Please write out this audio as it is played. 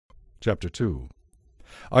Chapter 2.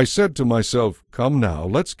 I said to myself, "Come now,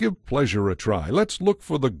 let's give pleasure a try. Let's look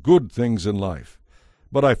for the good things in life."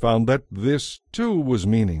 But I found that this, too, was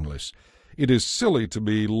meaningless. "It is silly to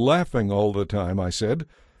be laughing all the time," I said.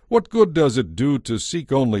 "What good does it do to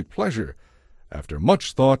seek only pleasure?" After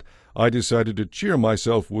much thought, I decided to cheer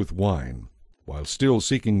myself with wine. While still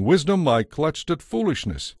seeking wisdom, I clutched at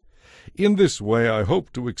foolishness. In this way, I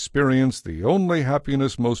hope to experience the only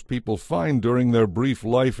happiness most people find during their brief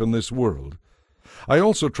life in this world. I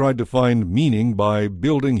also tried to find meaning by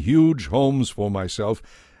building huge homes for myself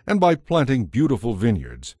and by planting beautiful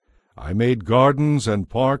vineyards. I made gardens and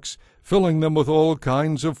parks, filling them with all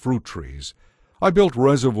kinds of fruit trees. I built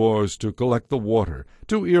reservoirs to collect the water,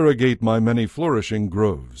 to irrigate my many flourishing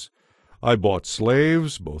groves. I bought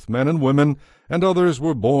slaves, both men and women, and others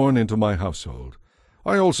were born into my household.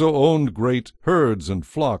 I also owned great herds and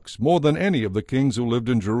flocks, more than any of the kings who lived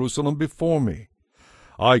in Jerusalem before me.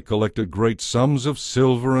 I collected great sums of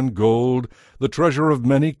silver and gold, the treasure of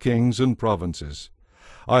many kings and provinces.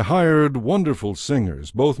 I hired wonderful singers,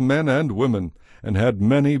 both men and women, and had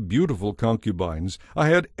many beautiful concubines. I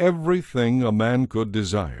had everything a man could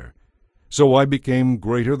desire. So I became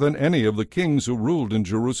greater than any of the kings who ruled in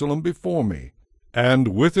Jerusalem before me. And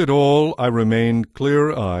with it all I remained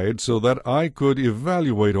clear-eyed so that I could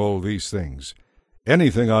evaluate all these things.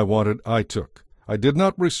 Anything I wanted I took. I did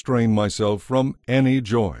not restrain myself from any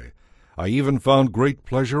joy. I even found great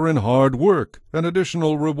pleasure in hard work, an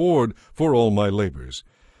additional reward for all my labors.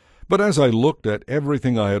 But as I looked at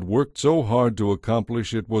everything I had worked so hard to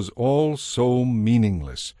accomplish, it was all so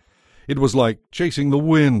meaningless. It was like chasing the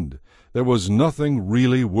wind. There was nothing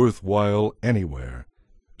really worthwhile anywhere.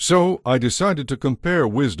 So I decided to compare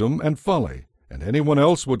wisdom and folly, and anyone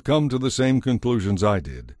else would come to the same conclusions I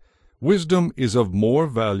did. Wisdom is of more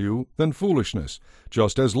value than foolishness,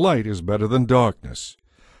 just as light is better than darkness.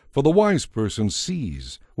 For the wise person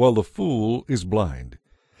sees, while the fool is blind.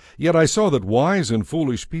 Yet I saw that wise and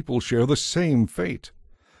foolish people share the same fate.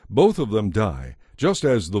 Both of them die. Just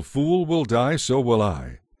as the fool will die, so will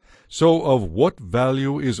I. So of what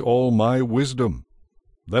value is all my wisdom?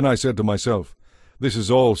 Then I said to myself, "This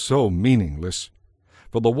is all so meaningless."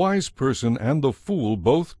 For the wise person and the fool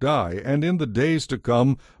both die, and in the days to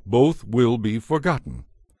come both will be forgotten.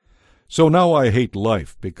 So now I hate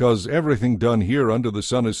life, because everything done here under the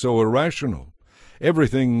sun is so irrational.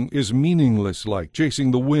 Everything is meaningless, like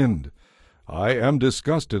chasing the wind. I am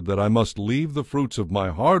disgusted that I must leave the fruits of my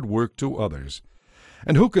hard work to others.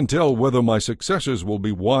 And who can tell whether my successors will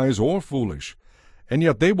be wise or foolish? And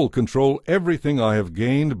yet they will control everything I have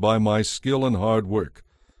gained by my skill and hard work.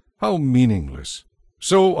 How meaningless!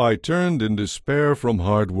 So I turned in despair from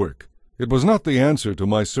hard work. It was not the answer to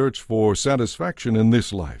my search for satisfaction in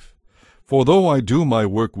this life. For though I do my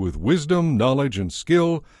work with wisdom, knowledge, and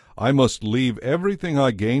skill, I must leave everything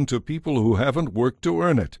I gain to people who haven't worked to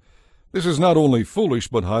earn it. This is not only foolish,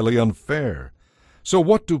 but highly unfair. So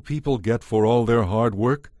what do people get for all their hard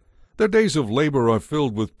work? Their days of labor are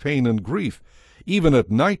filled with pain and grief. Even at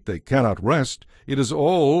night they cannot rest. It is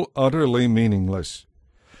all utterly meaningless.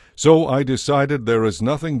 So I decided there is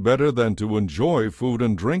nothing better than to enjoy food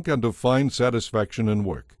and drink and to find satisfaction in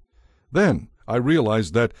work. Then I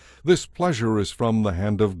realized that this pleasure is from the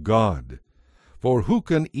hand of God. For who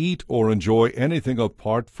can eat or enjoy anything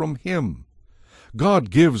apart from Him? God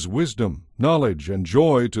gives wisdom, knowledge, and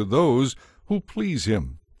joy to those who please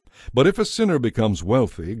Him. But if a sinner becomes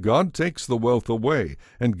wealthy, God takes the wealth away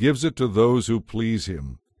and gives it to those who please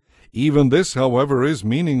Him. Even this, however, is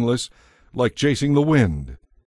meaningless, like chasing the wind.